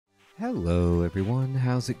Hello everyone,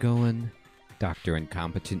 how's it going? Dr.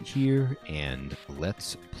 Incompetent here, and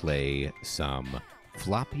let's play some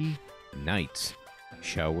Floppy Knights,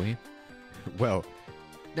 shall we? Well,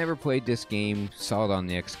 never played this game, saw it on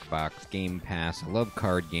the Xbox Game Pass. I love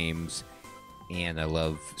card games, and I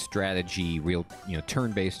love strategy,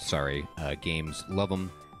 turn-based, games, love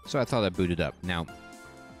them. So I thought I'd boot it up. Now,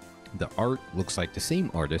 the art looks like the same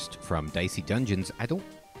artist from Dicey Dungeons. I don't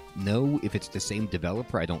know if it's the same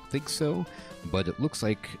developer. I don't think so, but it looks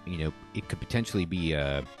like, it could potentially be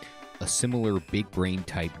a similar big brain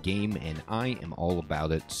type game, and I am all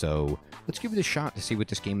about it. So let's give it a shot to see what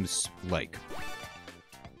this game's like.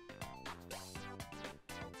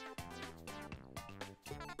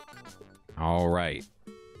 All right,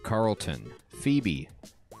 Carlton, Phoebe,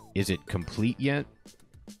 is it complete yet?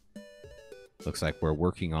 Looks like we're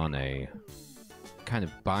working on a kind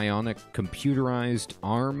of bionic computerized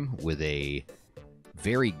arm with a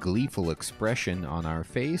very gleeful expression on our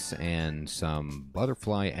face and some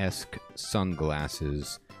butterfly-esque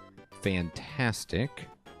sunglasses. Fantastic.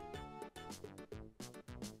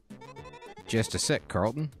 Just a sec,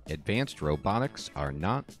 Carlton. Advanced robotics are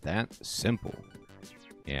not that simple.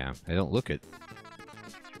 Yeah, I don't look it.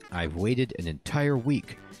 I've waited an entire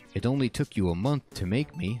week. It only took you a month to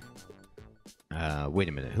make me. Wait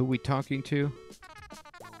a minute, who are we talking to?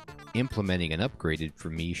 Implementing an upgraded for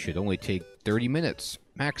me should only take 30 minutes,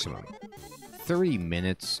 maximum. 30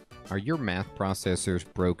 minutes? Are your math processors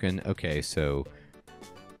broken? Okay, so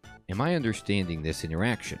am I understanding this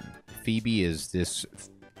interaction? Phoebe is this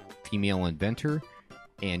female inventor,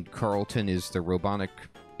 and Carlton is the robotic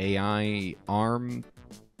AI arm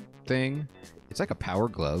thing? It's like a power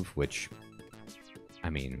glove, which, I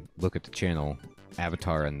mean, look at the channel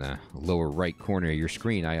avatar in the lower right corner of your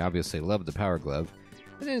screen. I obviously love the power glove.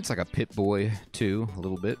 And then it's like a Pip-Boy, too, a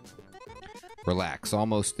little bit. Relax,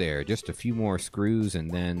 almost there. Just a few more screws,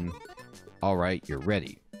 and then... Alright, you're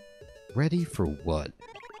ready. Ready for what?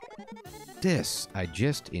 This. I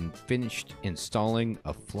just finished installing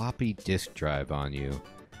a floppy disk drive on you.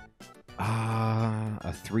 Ah,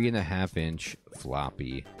 a 3.5-inch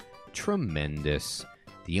floppy. Tremendous.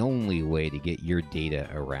 The only way to get your data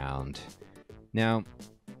around. Now,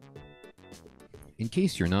 in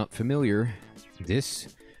case you're not familiar, this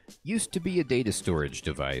used to be a data storage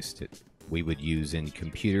device that we would use in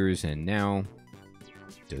computers, and now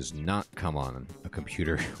does not come on a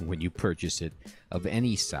computer when you purchase it of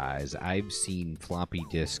any size. I've seen floppy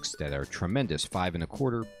disks that are tremendous,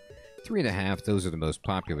 5.25, 3.5. Those are the most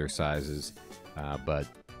popular sizes, but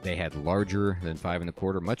they had larger than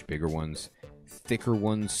 5.25, much bigger ones. Thicker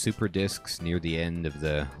ones, super disks near the end of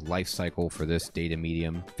the life cycle for this data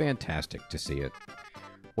medium. Fantastic to see it.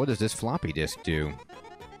 What does this floppy disk do?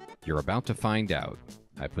 You're about to find out.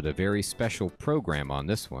 I put a very special program on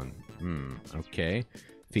this one. Okay.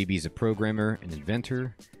 Phoebe's a programmer, an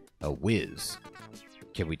inventor, a whiz.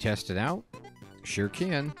 Can we test it out? Sure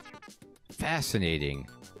can. Fascinating.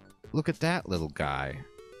 Look at that little guy.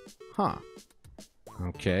 Huh.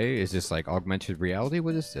 Okay, is this like augmented reality?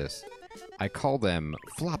 What is this? I call them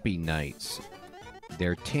Floppy Knights.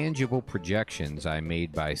 They're tangible projections I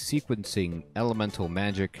made by sequencing elemental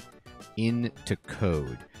magic into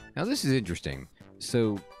code. Now this is interesting.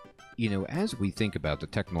 So, as we think about the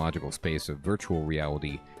technological space of virtual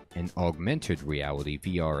reality and augmented reality,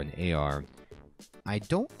 VR and AR, I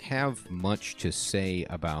don't have much to say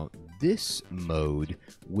about this mode,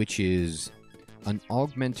 which is an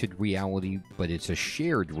augmented reality, but it's a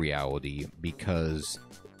shared reality because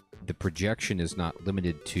the projection is not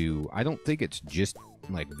limited to... I don't think it's just,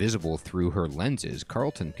 visible through her lenses.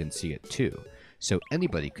 Carlton can see it, too. So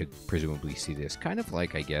anybody could presumably see this. Kind of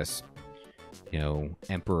like, I guess,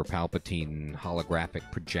 Emperor Palpatine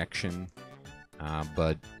holographic projection.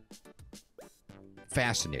 But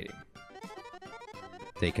fascinating.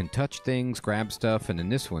 They can touch things, grab stuff, and in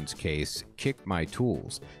this one's case, kick my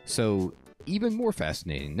tools. So even more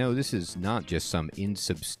fascinating. No, this is not just some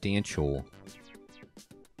insubstantial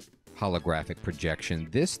holographic projection.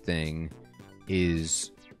 This thing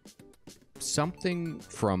is something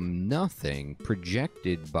from nothing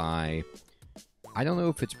projected by... I don't know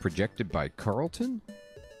if it's projected by Carlton,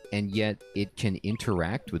 and yet it can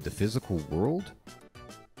interact with the physical world.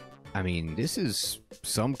 I mean, this is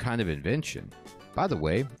some kind of invention. By the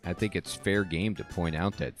way, I think it's fair game to point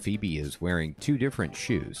out that Phoebe is wearing two different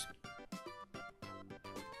shoes.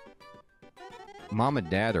 Mom and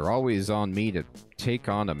Dad are always on me to take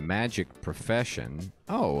on a magic profession.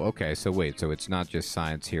 Oh, okay, so wait, so it's not just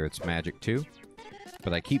science here, it's magic too?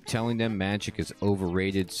 But I keep telling them magic is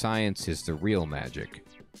overrated, science is the real magic.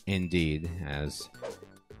 Indeed, as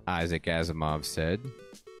Isaac Asimov said.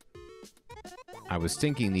 I was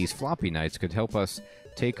thinking these Floppy Knights could help us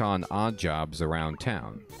take on odd jobs around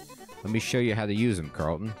town. Let me show you how to use them,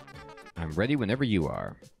 Carlton. I'm ready whenever you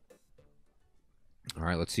are.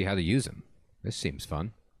 Alright, let's see how to use them. This seems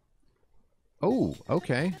fun. Oh,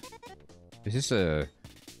 okay. Is this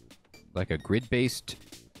like a grid-based,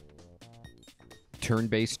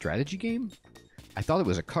 turn-based strategy game? I thought it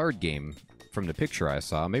was a card game from the picture I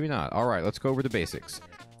saw. Maybe not. Alright, let's go over the basics.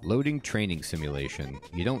 Loading training simulation.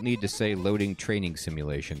 You don't need to say loading training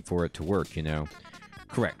simulation for it to work, you know.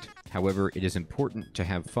 Correct. However, it is important to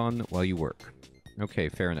have fun while you work. Okay,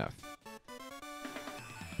 fair enough.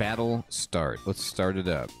 Battle start. Let's start it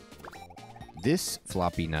up. This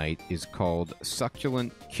Floppy Knight is called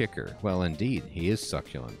Succulent Kicker. Well, indeed, he is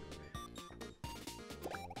succulent.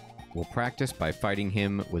 We'll practice by fighting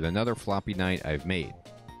him with another Floppy Knight I've made.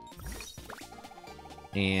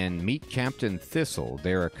 And meet Captain Thistle.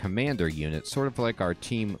 They're a commander unit, sort of like our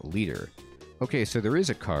team leader. Okay, so there is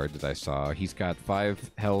a card that I saw. He's got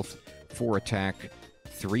 5 health, 4 attack,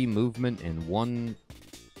 3 movement, and 1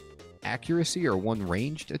 accuracy or 1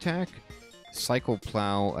 ranged attack. Cycle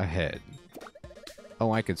plow ahead.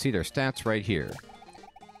 Oh, I can see their stats right here.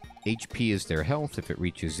 HP is their health. If it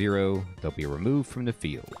reaches 0, they'll be removed from the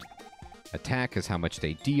field. Attack is how much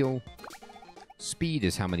they deal. Speed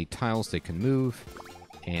is how many tiles they can move.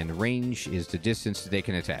 And range is the distance that they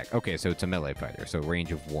can attack. Okay, so it's a melee fighter, so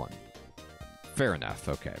range of 1. Fair enough,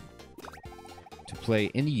 okay. To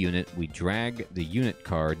play any unit, we drag the unit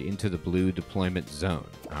card into the blue deployment zone.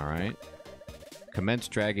 Alright. Commence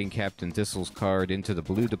dragging Captain Thistle's card into the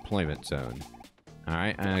blue deployment zone.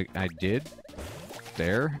 Alright, I did.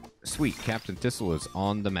 There. Sweet, Captain Thistle is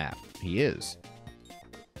on the map. He is.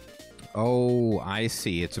 Oh, I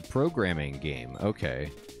see. It's a programming game.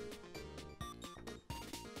 Okay.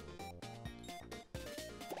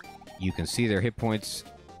 You can see their hit points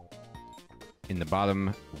in the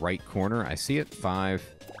bottom right corner. I see it. 5.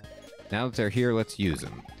 Now that they're here, let's use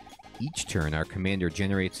them. Each turn, our commander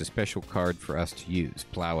generates a special card for us to use.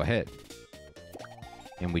 Plow ahead.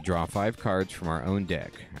 And we draw 5 cards from our own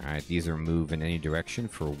deck. Alright, these are move in any direction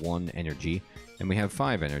for 1 energy. And we have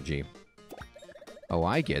 5 energy. Oh,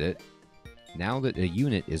 I get it. Now that a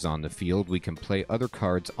unit is on the field, we can play other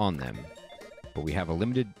cards on them. But we have a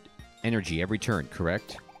limited energy every turn,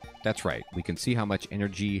 correct? That's right. We can see how much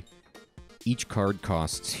energy each card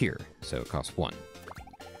costs here. So it costs 1.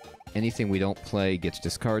 Anything we don't play gets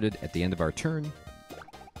discarded at the end of our turn.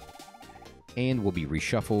 And will be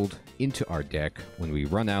reshuffled into our deck when we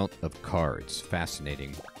run out of cards.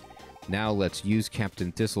 Fascinating. Now let's use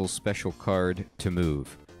Captain Thistle's special card to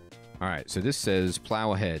move. Alright, so this says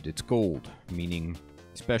plow ahead. It's gold, meaning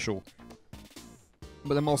special.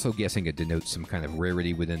 But I'm also guessing it denotes some kind of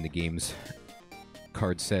rarity within the game's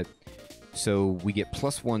card set. So we get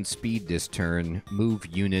 +1 speed this turn, move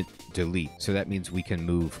unit, delete. So that means we can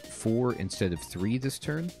move 4 instead of 3 this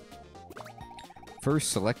turn.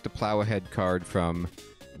 First, select the plow ahead card from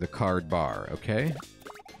the card bar, okay?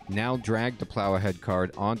 Now drag the plow ahead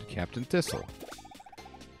card onto Captain Thistle.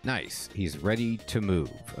 Nice. He's ready to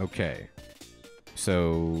move. Okay.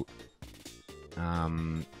 So,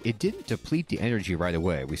 it didn't deplete the energy right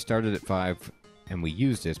away. We started at 5 and we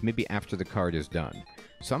used this maybe after the card is done.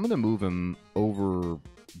 So I'm going to move him over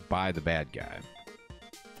by the bad guy.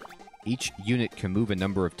 Each unit can move a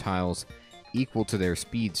number of tiles equal to their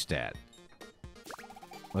speed stat.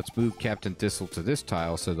 Let's move Captain Thistle to this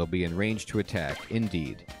tile so they'll be in range to attack.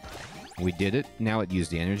 Indeed. We did it. Now it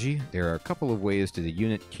used the energy. There are a couple of ways that the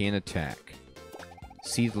unit can attack.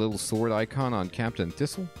 See the little sword icon on Captain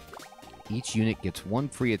Thistle? Each unit gets 1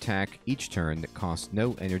 free attack each turn that costs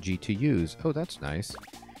no energy to use. Oh, that's nice.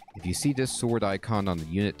 If you see this sword icon on the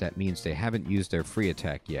unit, that means they haven't used their free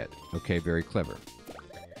attack yet. Okay, very clever.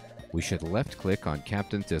 We should left-click on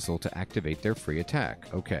Captain Thistle to activate their free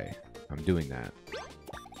attack. Okay, I'm doing that.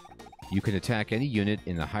 You can attack any unit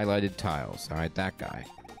in the highlighted tiles. Alright, that guy.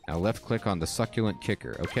 Now left-click on the Succulent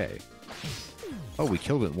Kicker. Okay. Oh, we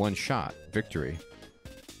killed it in 1 shot. Victory.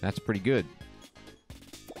 That's pretty good.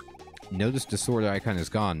 Notice the sword icon is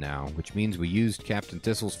gone now, which means we used Captain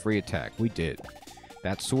Thistle's free attack. We did.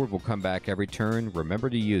 That sword will come back every turn. Remember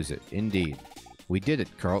to use it. Indeed. We did it,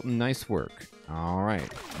 Carlton. Nice work.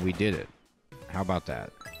 Alright. We did it. How about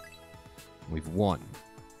that? We've won.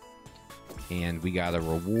 And we got a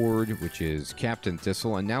reward, which is Captain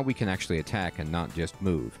Thistle. And now we can actually attack and not just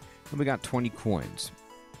move. And we got 20 coins.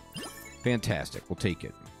 Fantastic. We'll take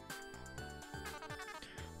it.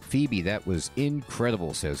 Phoebe, that was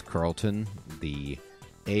incredible, says Carlton. The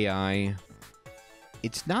AI...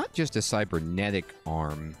 It's not just a cybernetic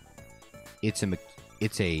arm. It's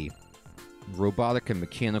a robotic and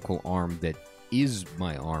mechanical arm that is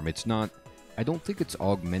my arm. It's not... I don't think it's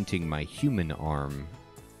augmenting my human arm.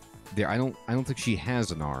 There, I don't think she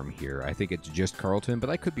has an arm here. I think it's just Carlton, but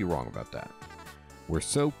I could be wrong about that. We're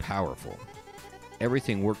so powerful.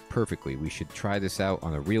 Everything worked perfectly. We should try this out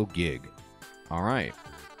on a real gig. All right.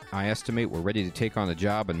 I estimate we're ready to take on a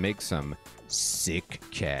job and make some sick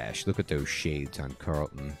cash. Look at those shades on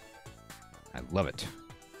Carlton. I love it.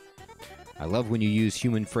 I love when you use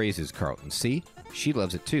human phrases, Carlton. See? She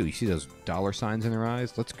loves it too. You see those dollar signs in her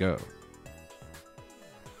eyes? Let's go.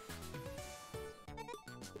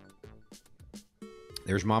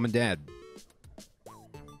 There's Mom and Dad.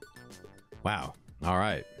 Wow. All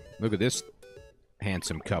right. Look at this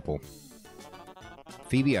handsome couple.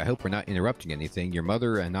 Phoebe, I hope we're not interrupting anything. Your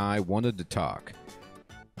mother and I wanted to talk.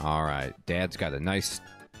 All right. Dad's got a nice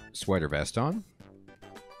sweater vest on.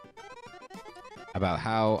 About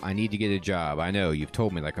how I need to get a job. I know, you've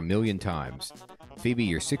told me like a million times. Phoebe,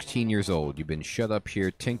 you're 16 years old. You've been shut up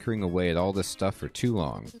here tinkering away at all this stuff for too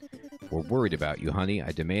long. We're worried about you, honey.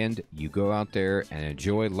 I demand you go out there and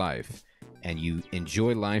enjoy life. And you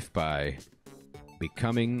enjoy life by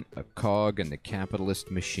becoming a cog in the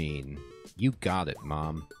capitalist machine. You got it,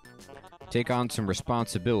 Mom. Take on some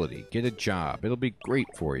responsibility. Get a job. It'll be great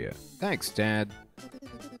for you. Thanks, Dad.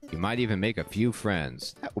 You might even make a few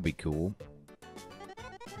friends. That will be cool.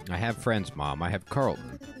 I have friends, Mom. I have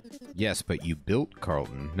Carlton. Yes, but you built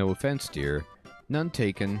Carlton. No offense, dear. None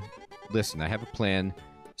taken. Listen, I have a plan,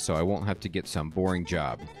 so I won't have to get some boring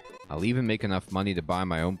job. I'll even make enough money to buy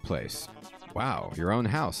my own place. Wow, your own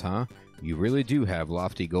house, huh? You really do have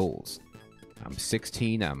lofty goals. I'm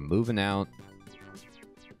 16, I'm moving out.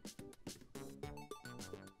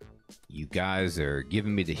 You guys are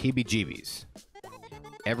giving me the heebie-jeebies.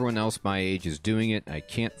 Everyone else my age is doing it, I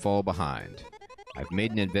can't fall behind. I've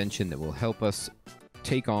made an invention that will help us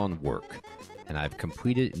take on work, and I've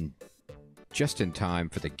completed it just in time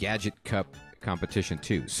for the Gadget Cup competition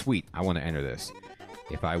too. Sweet, I want to enter this.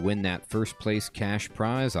 If I win that first place cash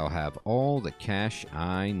prize, I'll have all the cash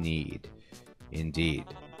I need. Indeed.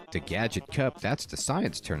 The Gadget Cup, that's the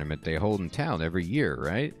science tournament they hold in town every year,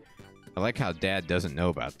 right? I like how Dad doesn't know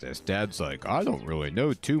about this. Dad's like, I don't really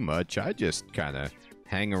know too much. I just kind of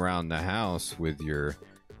hang around the house with your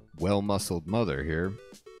well-muscled mother here.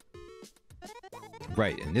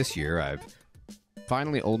 Right, and this year I've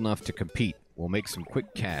finally old enough to compete. We'll make some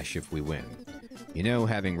quick cash if we win. You know,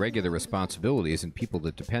 having regular responsibilities and people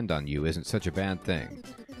that depend on you isn't such a bad thing.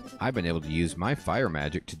 I've been able to use my fire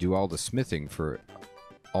magic to do all the smithing for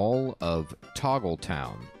all of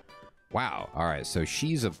Toggletown. Wow, alright, so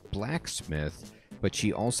she's a blacksmith, but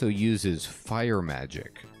she also uses fire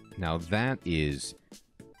magic. Now that is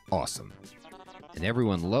awesome. And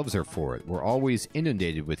everyone loves her for it. We're always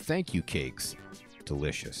inundated with thank you cakes.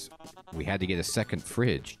 Delicious. We had to get a second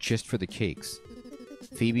fridge just for the cakes.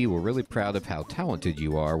 Phoebe, we're really proud of how talented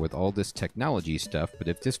you are with all this technology stuff, but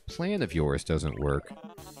if this plan of yours doesn't work,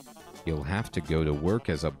 you'll have to go to work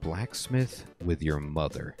as a blacksmith with your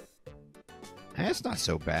mother. That's not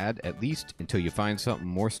so bad, at least until you find something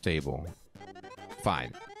more stable.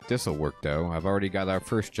 Fine. This'll work, though. I've already got our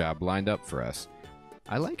first job lined up for us.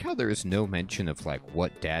 I like how there is no mention of, like,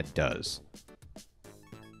 what Dad does.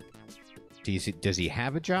 Does he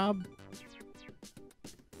have a job?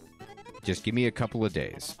 Just give me a couple of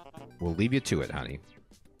days. We'll leave you to it, honey.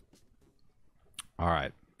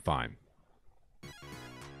 Alright, fine.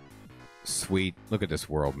 Sweet. Look at this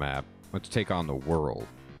world map. Let's take on the world.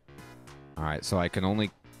 Alright, so I can only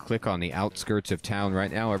click on the outskirts of town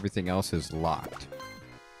right now. Everything else is locked.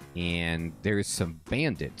 And there's some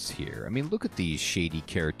bandits here. I mean, look at these shady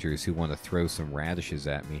characters who want to throw some radishes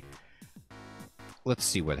at me. Let's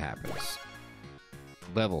see what happens.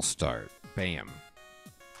 Level start. Bam.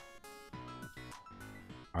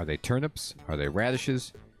 Are they turnips? Are they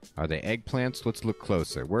radishes? Are they eggplants? Let's look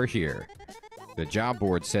closer. We're here. The job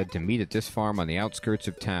board said to meet at this farm on the outskirts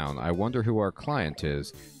of town. I wonder who our client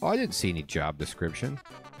is. Oh, I didn't see any job description.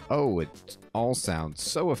 Oh, it all sounds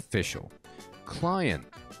so official. Client.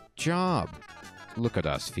 Job. Look at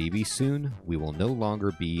us, Phoebe. Soon, we will no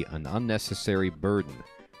longer be an unnecessary burden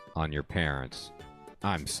on your parents.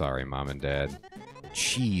 I'm sorry, Mom and Dad.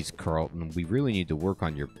 Jeez, Carlton, we really need to work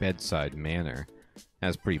on your bedside manner.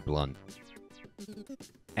 That's pretty blunt.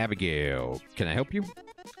 Abigail, can I help you?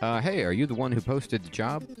 Hey, are you the one who posted the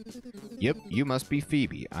job? Yep, you must be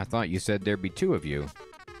Phoebe. I thought you said there'd be two of you.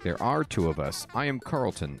 There are two of us. I am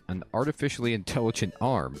Carlton, an artificially intelligent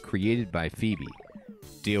arm created by Phoebe.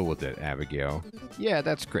 Deal with it, Abigail. Yeah,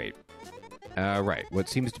 that's great. Right, what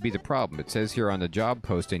seems to be the problem? It says here on the job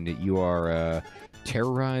posting that you are,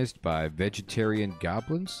 terrorized by vegetarian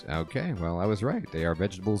goblins? Okay, well, I was right. They are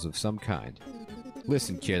vegetables of some kind.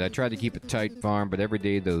 Listen, kid, I tried to keep a tight farm, but every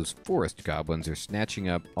day those forest goblins are snatching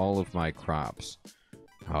up all of my crops.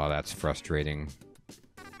 Oh, that's frustrating.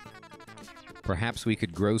 Perhaps we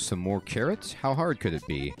could grow some more carrots? How hard could it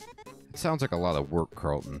be? It sounds like a lot of work,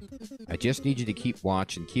 Carlton. I just need you to keep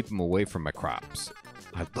watch and keep them away from my crops.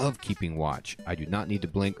 I love keeping watch. I do not need to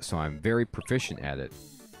blink, so I'm very proficient at it.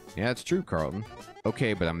 Yeah, it's true, Carlton.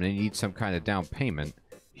 Okay, but I'm going to need some kind of down payment.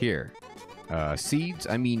 Here. Seeds?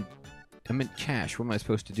 I meant cash. What am I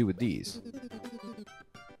supposed to do with these?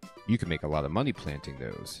 You can make a lot of money planting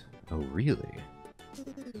those. Oh, really?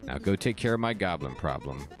 Now go take care of my goblin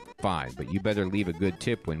problem. Fine, but you better leave a good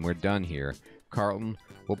tip when we're done here. Carlton,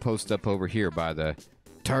 we'll post up over here by the...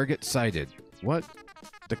 Target sighted. What?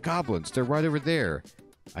 The goblins, they're right over there.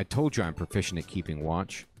 I told you I'm proficient at keeping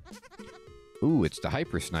watch. Ooh, it's the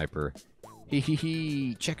Hyper Sniper. Hee hee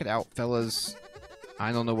hee. Check it out, fellas.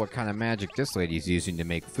 I don't know what kind of magic this lady's using to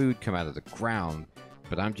make food come out of the ground,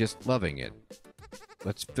 but I'm just loving it.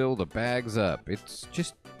 Let's fill the bags up. It's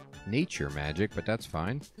just nature magic, but that's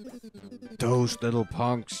fine. Those little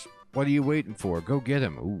punks. What are you waiting for? Go get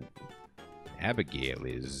them. Ooh. Abigail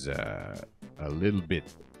is, a little bit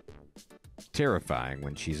terrifying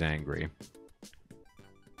when she's angry.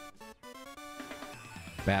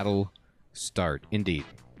 Battle start. Indeed.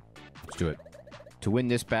 Let's do it. To win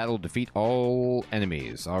this battle, defeat all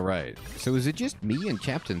enemies. Alright. So is it just me and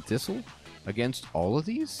Captain Thistle against all of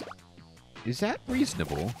these? Is that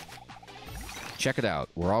reasonable? Check it out.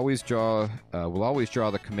 We'll always draw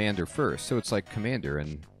the commander first. So it's like Commander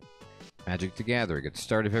and Magic the Gathering at the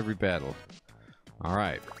start of every battle.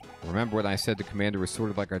 Alright. Remember when I said the commander was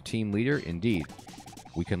sort of like our team leader? Indeed.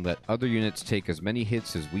 We can let other units take as many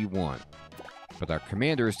hits as we want. But our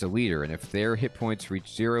commander is the leader, and if their hit points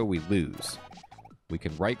reach 0, we lose. We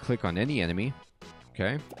can right-click on any enemy,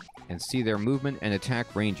 okay, and see their movement and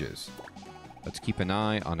attack ranges. Let's keep an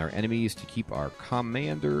eye on our enemies to keep our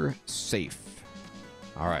commander safe.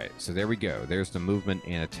 Alright, so there we go. There's the movement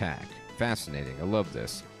and attack. Fascinating. I love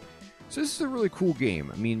this. So this is a really cool game.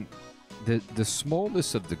 I mean, the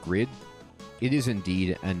smallness of the grid, it is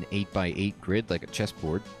indeed an 8x8 grid, like a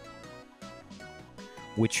chessboard,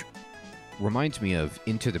 which reminds me of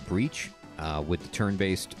Into the Breach with the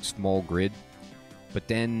turn-based small grid. But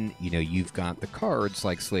then, you know, you've got the cards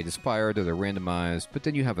like Slay the Spire that are randomized, but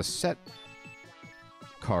then you have a set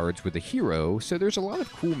cards with a hero, so there's a lot of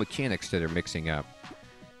cool mechanics that are mixing up.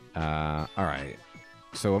 Alright,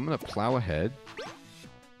 so I'm going to plow ahead,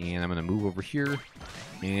 and I'm going to move over here,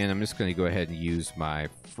 and I'm just going to go ahead and use my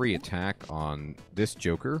free attack on this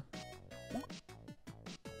Joker.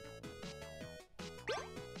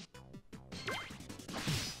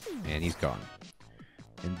 And he's gone.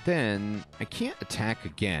 And then I can't attack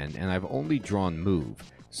again, and I've only drawn move.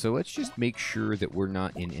 So let's just make sure that we're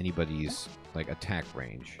not in anybody's, like, attack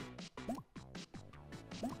range.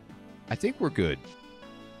 I think we're good.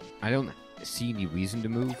 I don't see any reason to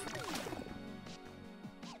move.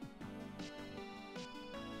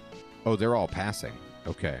 Oh, they're all passing.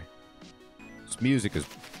 Okay. This music is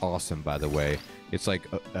awesome, by the way. It's like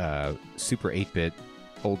super 8-bit,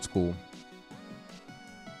 old school.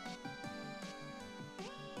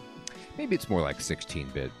 Maybe it's more like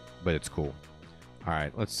 16-bit, but it's cool.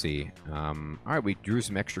 Alright, let's see. Alright, we drew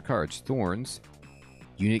some extra cards. Thorns.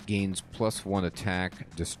 Unit gains +1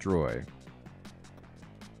 attack, destroy.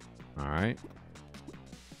 Alright.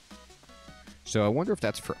 So I wonder if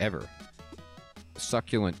that's forever.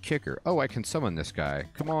 Succulent Kicker. Oh, I can summon this guy.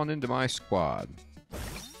 Come on into my squad.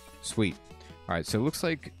 Sweet. Alright, so it looks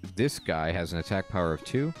like this guy has an attack power of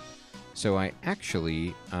 2. So I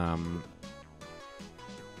actually, I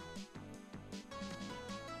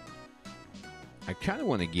kind of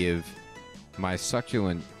want to give my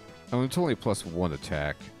Succulent... Oh, it's only +1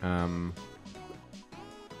 attack.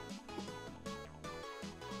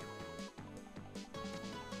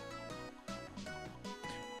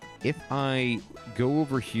 If I go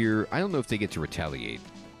over here... I don't know if they get to retaliate.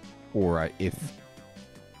 Or if...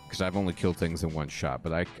 Because I've only killed things in one shot.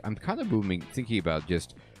 But I'm kind of thinking about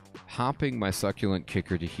just hopping my Succulent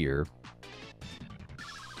Kicker to here.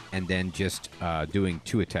 And then just doing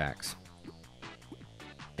 2 attacks.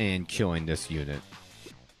 And killing this unit.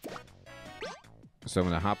 So I'm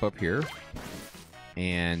going to hop up here.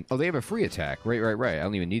 And... Oh, they have a free attack. Right. I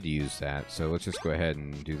don't even need to use that. So let's just go ahead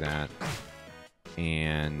and do that.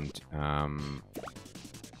 And...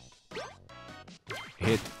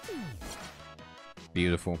 hit.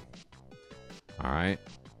 Beautiful. Alright.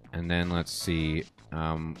 And then let's see.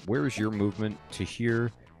 Where's your movement to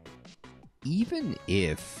here? Even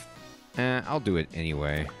if... I'll do it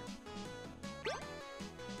anyway.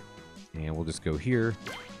 And we'll just go here.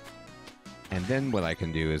 And then what I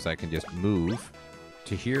can do is I can just move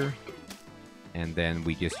to here, and then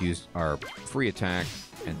we just use our free attack,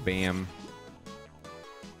 and bam.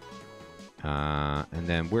 And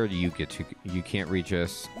then where do you get to? You can't reach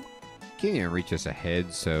us. Can't even reach us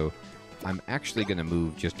ahead, so I'm actually going to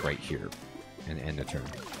move just right here and end the turn.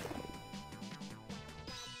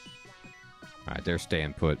 Alright, they're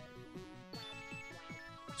staying put.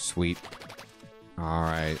 Sweet.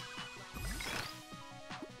 Alright.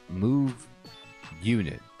 Move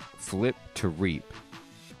unit. Flip to reap.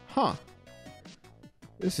 Huh.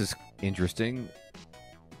 This is interesting.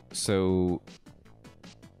 So,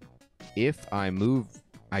 if I move,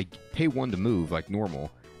 I pay 1 to move like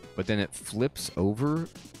normal, but then it flips over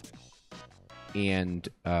and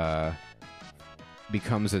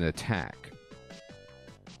becomes an attack.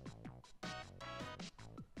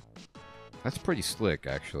 That's pretty slick,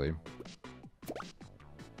 actually.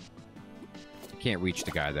 I can't reach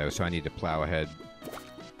the guy, though, so I need to plow ahead.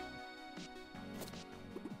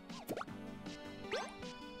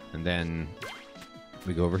 And then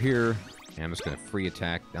we go over here, and I'm just going to free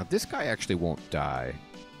attack. Now, this guy actually won't die,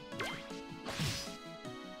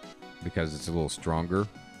 because it's a little stronger.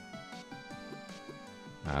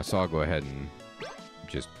 So I'll go ahead and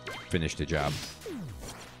just finish the job.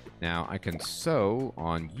 Now, I can sow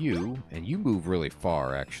on you, and you move really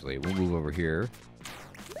far, actually. We'll move over here,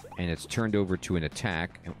 and it's turned over to an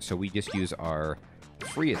attack. So we just use our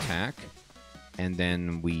free attack, and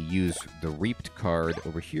then we use the reaped card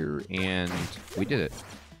over here, and we did it.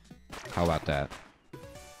 How about that?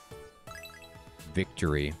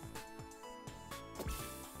 Victory.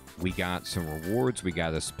 We got some rewards. We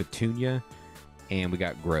got a Spatunia, and we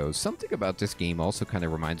got Grows. Something about this game also kind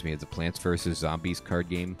of reminds me of the Plants vs. Zombies card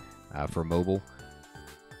game for mobile.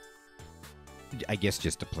 I guess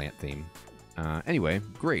just a plant theme. Anyway,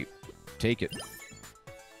 great. Take it.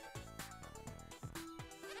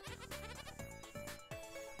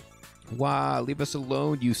 Wow, leave us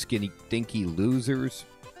alone, you skinny, dinky losers.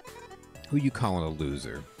 Who you calling a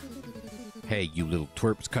loser? Hey, you little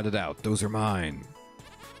twerps, cut it out. Those are mine.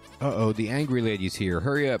 Uh-oh, the angry lady's here.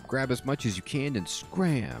 Hurry up, grab as much as you can, and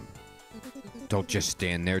scram. Don't just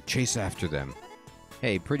stand there. Chase after them.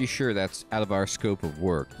 Hey, pretty sure that's out of our scope of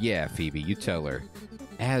work. Yeah, Phoebe, you tell her.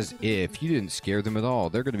 As if. You didn't scare them at all.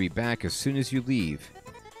 They're going to be back as soon as you leave.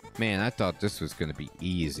 Man, I thought this was going to be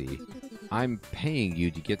easy. I'm paying you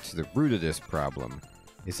to get to the root of this problem.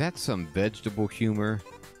 Is that some vegetable humor?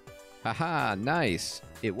 Haha, nice.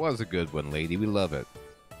 It was a good one, lady. We love it.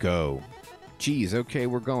 Go. Geez, okay,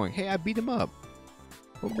 we're going. Hey, I beat him up.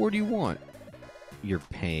 What more do you want? You're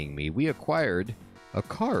paying me. We acquired a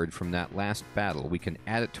card from that last battle. We can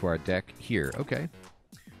add it to our deck here. Okay.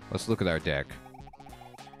 Let's look at our deck.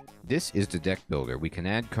 This is the deck builder. We can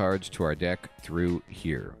add cards to our deck through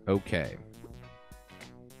here. Okay.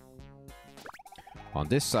 On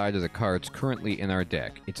this side are the cards currently in our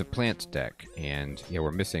deck. It's a plants deck, and yeah,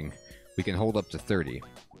 we're missing. We can hold up to 30.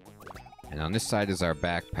 And on this side is our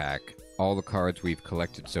backpack. All the cards we've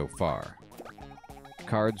collected so far.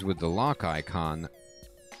 Cards with the lock icon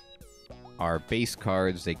are base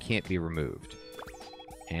cards. They can't be removed.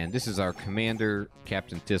 And this is our commander,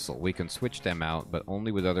 Captain Thistle. We can switch them out, but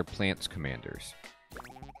only with other plants commanders.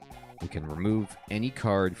 We can remove any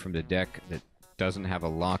card from the deck that doesn't have a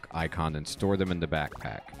lock icon and store them in the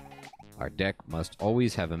backpack. Our deck must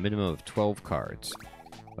always have a minimum of 12 cards.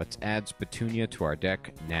 Let's add Spatunia to our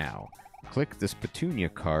deck now. Click the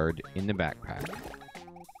Spatunia card in the backpack.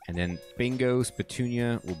 And then, bingo,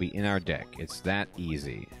 Spatunia will be in our deck. It's that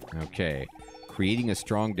easy. Okay. Creating a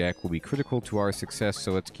strong deck will be critical to our success,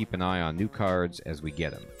 so let's keep an eye on new cards as we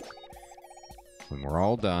get them. When we're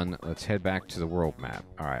all done, let's head back to the world map.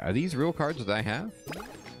 Alright, are these real cards that I have?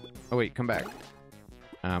 Oh wait, come back.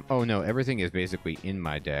 Oh no, everything is basically in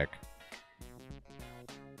my deck.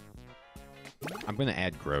 I'm gonna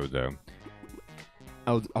add Grow, though.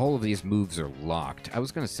 Oh, all of these moves are locked. I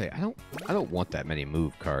was gonna say, I don't want that many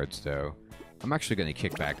move cards, though. I'm actually gonna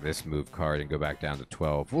kick back this move card and go back down to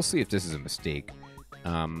 12. We'll see if this is a mistake.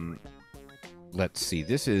 Let's see.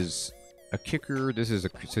 This is a kicker. This is a...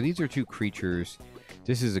 So these are two creatures.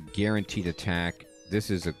 This is a guaranteed attack.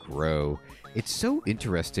 This is a Grow. It's so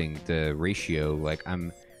interesting, the ratio. Like,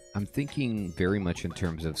 I'm thinking very much in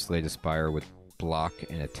terms of Slay the Spire with block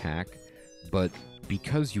and attack. But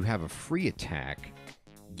because you have a free attack,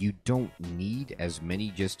 you don't need as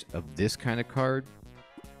many just of this kind of card.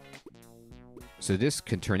 So this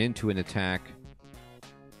can turn into an attack,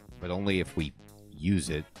 but only if we use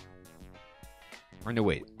it. Or no,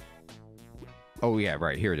 wait. Oh yeah,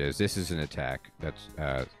 right, here it is. This is an attack. That's,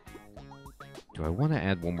 do I want to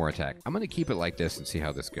add one more attack? I'm going to keep it like this and see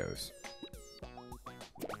how this goes.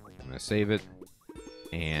 gonna save it.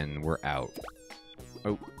 And we're out.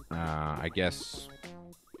 Oh, I guess...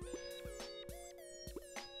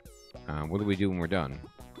 what do we do when we're done?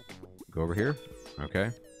 Go over here? Okay.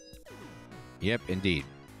 Yep, indeed.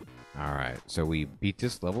 Alright, so we beat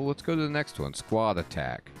this level. Let's go to the next one. Squad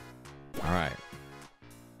attack. Alright.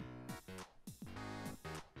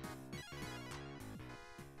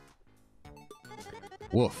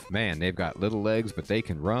 Woof, man, they've got little legs, but they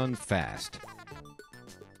can run fast.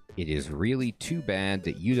 It is really too bad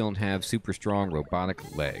that you don't have super strong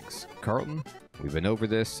robotic legs. Carlton, we've been over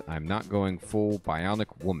this. I'm not going full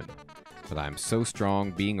bionic woman. But I'm so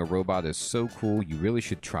strong. Being a robot is so cool. You really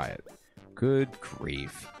should try it. Good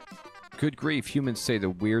grief. Good grief, humans say the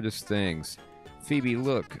weirdest things. Phoebe,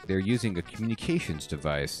 look, they're using a communications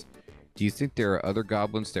device. Do you think there are other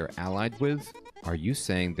goblins they're allied with? Are you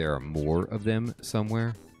saying there are more of them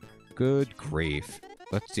somewhere? Good grief.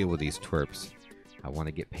 Let's deal with these twerps. I want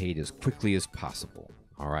to get paid as quickly as possible.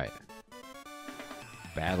 Alright.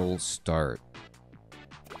 Battle start.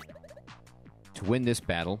 To win this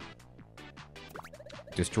battle,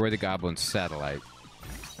 destroy the goblin's satellite.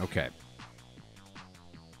 Okay.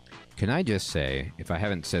 Can I just say, if I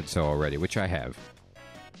haven't said so already, which I have,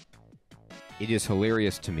 it is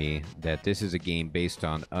hilarious to me that this is a game based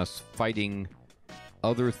on us fighting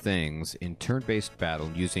other things in turn-based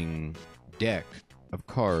battle using deck of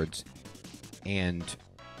cards, and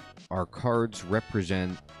our cards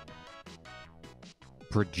represent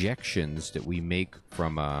projections that we make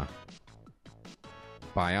from a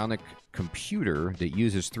bionic computer that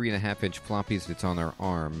uses 3.5-inch floppies that's on our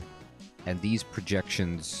arm, and these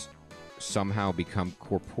projections somehow become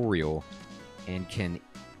corporeal and can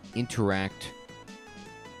interact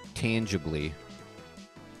tangibly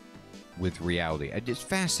with reality. It's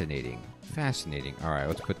fascinating. Fascinating. Alright,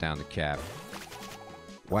 let's put down the cap.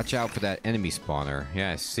 Watch out for that enemy spawner.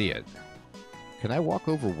 Yeah, I see it. Can I walk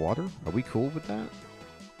over water? Are we cool with that?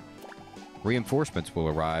 Reinforcements will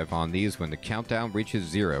arrive on these when the countdown reaches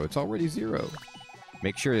 0. It's already 0.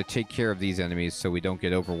 Make sure to take care of these enemies so we don't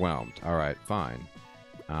get overwhelmed. Alright, fine.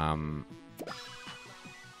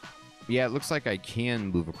 Yeah, it looks like I can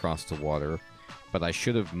move across the water, but I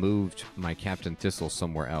should have moved my Captain Thistle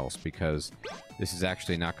somewhere else because this is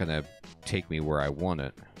actually not going to take me where I want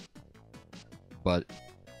it. But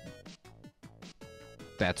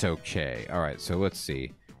that's okay. Alright, so let's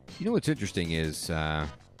see. You know what's interesting is, I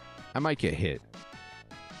might get hit.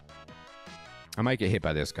 I might get hit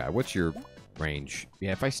by this guy. What's your range?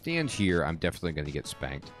 Yeah, if I stand here, I'm definitely going to get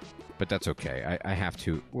spanked. But that's okay. I have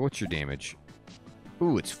to... What's your damage?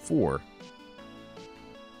 Ooh, it's 4.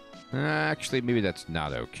 Actually, maybe that's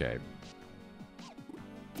not okay.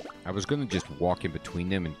 I was going to just walk in between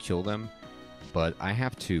them and kill them, but I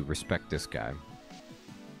have to respect this guy.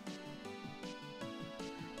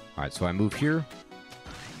 Alright, so I move here.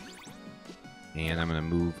 And I'm going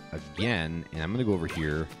to move again, and I'm going to go over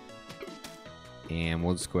here. And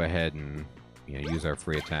we'll just go ahead and use our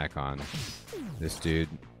free attack on this dude.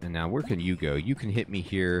 And now, where can you go? You can hit me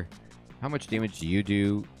here. How much damage do? You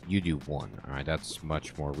do 1. Alright, that's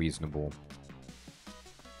much more reasonable.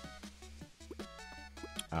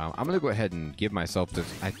 I'm going to go ahead and give myself this.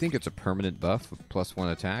 I think it's a permanent buff of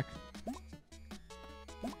 +1 attack.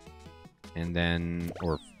 And then,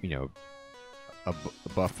 or, a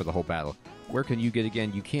buff for the whole battle. Where can you get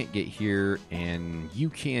again? You can't get here, and you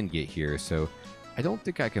can get here, so I don't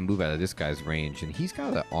think I can move out of this guy's range. And he's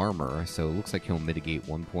got an armor, so it looks like he'll mitigate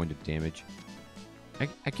 1 point of damage.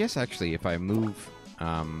 I guess, actually, if I move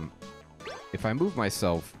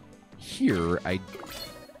myself here,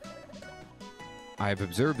 I've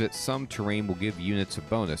observed that some terrain will give units a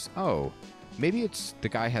bonus. Oh, maybe it's the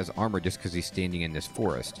guy has armor just because he's standing in this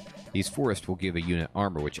forest. These forests will give a unit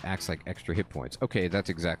armor, which acts like extra hit points. Okay, that's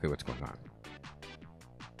exactly what's going on.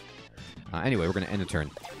 Anyway, we're going to end the turn.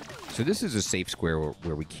 So this is a safe square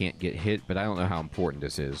where we can't get hit, but I don't know how important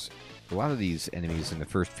this is. A lot of these enemies in the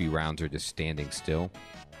first few rounds are just standing still.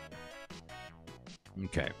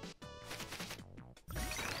 Okay.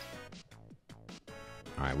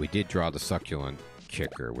 Alright, we did draw the succulent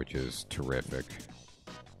kicker, which is terrific.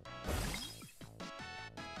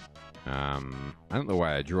 I don't know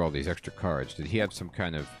why I drew all these extra cards. Did he have some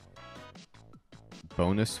kind of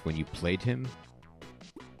bonus when you played him?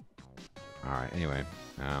 Alright, anyway.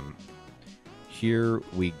 Here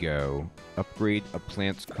we go. Upgrade a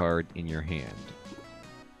plant's card in your hand.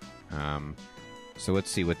 So let's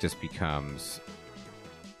see what this becomes.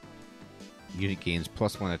 Unit gains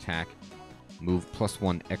 +1 attack. Move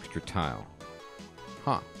 +1 extra tile.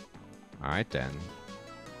 Huh. Alright then.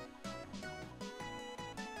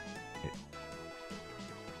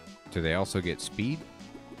 Do they also get speed?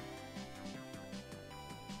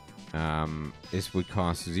 This would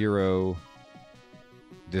cost 0.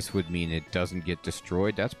 This would mean it doesn't get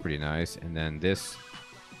destroyed. That's pretty nice. And then this...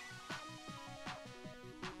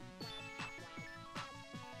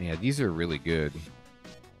 Yeah, these are really good.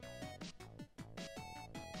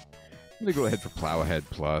 I'm going to go ahead for Plowhead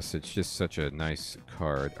Plus. It's just such a nice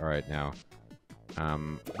card. Alright, now...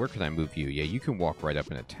 where can I move you? Yeah, you can walk right up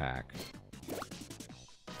and attack.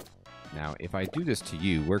 Now, if I do this to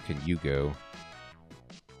you, where can you go?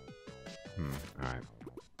 Alright.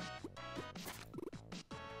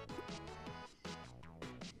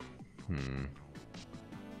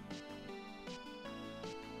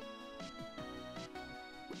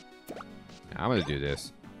 I'm gonna do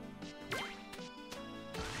this.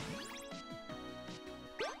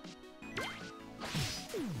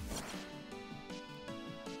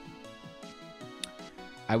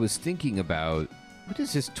 I was thinking about, what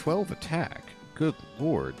is this 12 attack? Good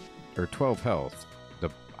lord. Or 12 health.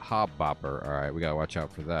 The Hobbopper. Alright, we gotta watch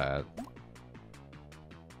out for that.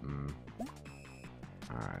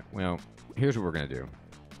 Alright, well, here's what we're gonna do.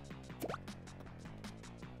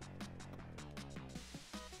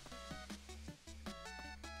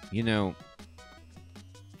 You know,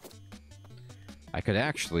 I could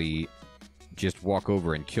actually just walk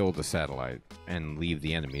over and kill the satellite and leave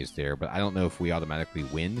the enemies there, but I don't know if we automatically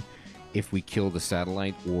win if we kill the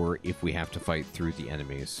satellite or if we have to fight through the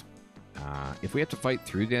enemies. If we have to fight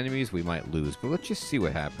through the enemies, we might lose, but let's just see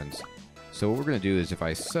what happens. So what we're going to do is if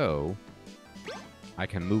I sow, I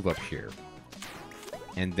can move up here.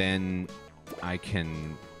 And then I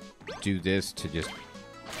can do this to just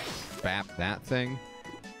bap that thing.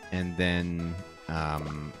 And then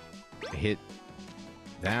hit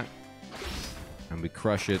that. And we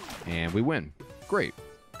crush it, and we win. Great.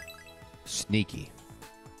 Sneaky.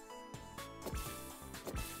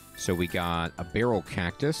 So we got a Barrel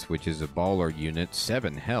Cactus, which is a baller unit,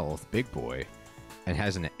 7 health, big boy. It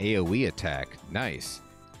has an AoE attack, nice.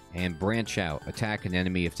 And Branch Out, attack an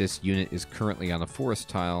enemy if this unit is currently on a forest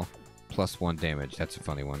tile, +1 damage. That's a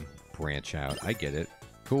funny one. Branch Out, I get it.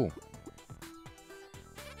 Cool.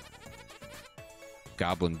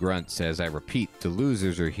 Goblin Grunt says, I repeat, the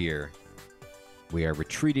losers are here. We are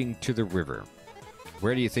retreating to the river.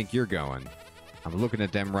 Where do you think you're going? I'm looking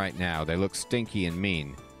at them right now. They look stinky and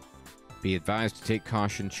mean. Be advised to take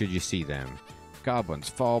caution should you see them. Goblins,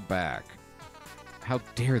 fall back. How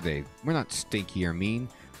dare they? We're not stinky or mean.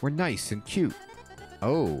 We're nice and cute.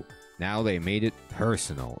 Oh, now they made it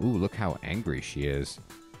personal. Ooh, look how angry she is.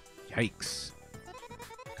 Yikes.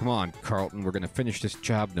 Come on, Carlton. We're going to finish this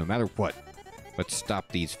job no matter what. Let's stop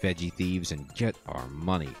these veggie thieves and get our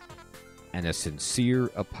money. And a sincere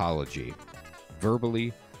apology.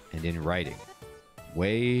 Verbally and in writing.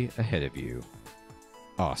 Way ahead of you.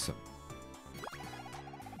 Awesome.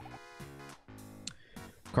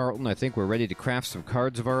 Carlton, I think we're ready to craft some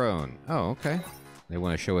cards of our own. Oh, okay. They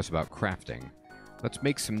want to show us about crafting. Let's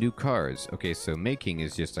make some new cards. Okay, so making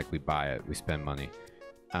is just like we buy it. We spend money.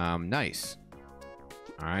 Nice.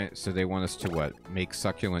 Alright, so they want us to what? Make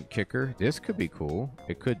Succulent Kicker? This could be cool.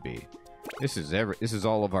 It could be. This is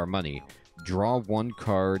all of our money. Draw 1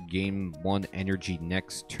 card, gain 1 energy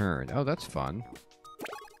next turn. Oh, that's fun.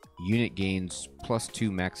 Unit gains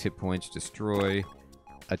 +2 max hit points, destroy,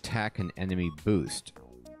 attack an enemy boost.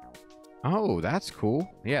 Oh, that's cool.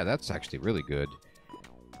 Yeah, that's actually really good.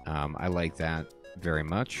 I like that very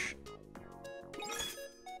much.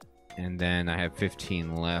 And then I have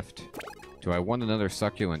 15 left. Do I want another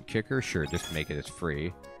Succulent Kicker? Sure, just make it as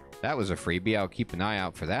free. That was a freebie. I'll keep an eye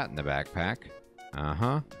out for that in the backpack.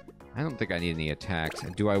 Uh-huh. I don't think I need any attacks.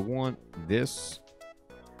 And do I want this?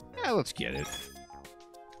 Yeah, let's get it.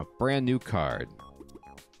 A brand new card.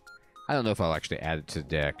 I don't know if I'll actually add it to the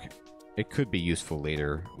deck. It could be useful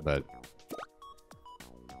later, but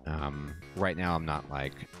right now I'm not,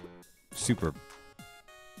 like, super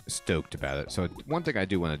stoked about it. So one thing I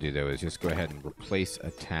do want to do, though, is just go ahead and replace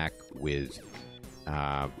attack with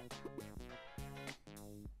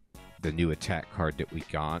the new attack card that we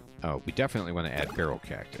got. Oh, we definitely want to add Barrel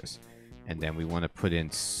Cactus. And then we want to put in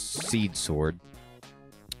Seed Sword.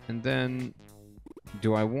 And then,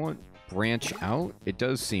 do I want Branch Out? It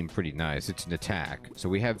does seem pretty nice. It's an attack. So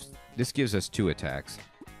we have, this gives us 2 attacks.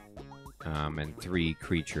 And 3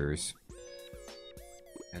 creatures.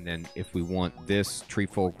 And then if we want this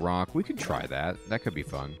Treefolk Rock, we can try that. That could be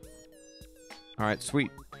fun. Alright, sweet.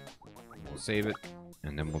 We'll save it.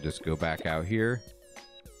 And then we'll just go back out here.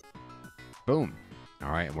 Boom.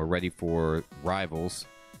 Alright, and we're ready for Rivals,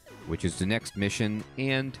 which is the next mission.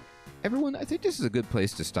 And everyone, I think this is a good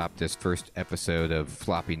place to stop this first episode of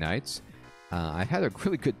Floppy Knights. I've had a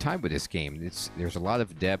really good time with this game. There's a lot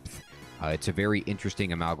of depth. It's a very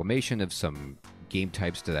interesting amalgamation of some game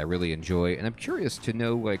types that I really enjoy, and I'm curious to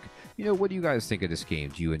know, like, what do you guys think of this game?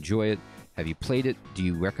 Do you enjoy it? Have you played it? Do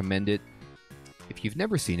you recommend it? If you've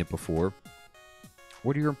never seen it before,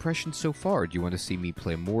 what are your impressions so far? Do you want to see me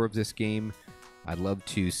play more of this game? I'd love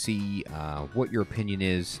to see what your opinion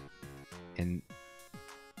is, and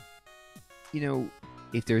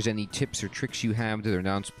if there's any tips or tricks you have that are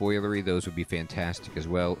non-spoilery, those would be fantastic as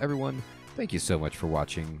well. Everyone, thank you so much for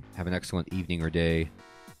watching. Have an excellent evening or day.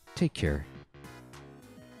 Take care.